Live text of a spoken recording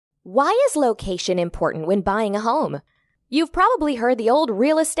Why is location important when buying a home? You've probably heard the old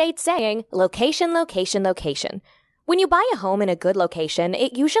real estate saying, location, location, location. When you buy a home in a good location,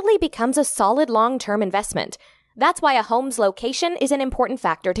 it usually becomes a solid long-term investment. That's why a home's location is an important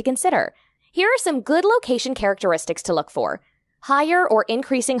factor to consider. Here are some good location characteristics to look for. Higher or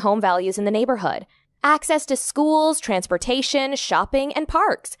increasing home values in the neighborhood. Access to schools, transportation, shopping, and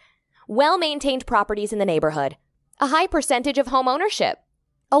parks. Well-maintained properties in the neighborhood. A high percentage of home ownership.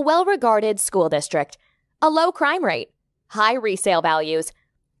 A well-regarded school district. A low crime rate. High resale values.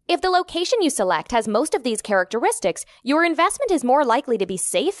 If the location you select has most of these characteristics, your investment is more likely to be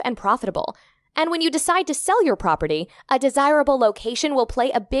safe and profitable. And when you decide to sell your property, a desirable location will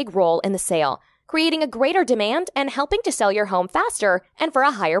play a big role in the sale, creating a greater demand and helping to sell your home faster and for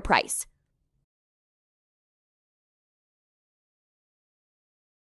a higher price.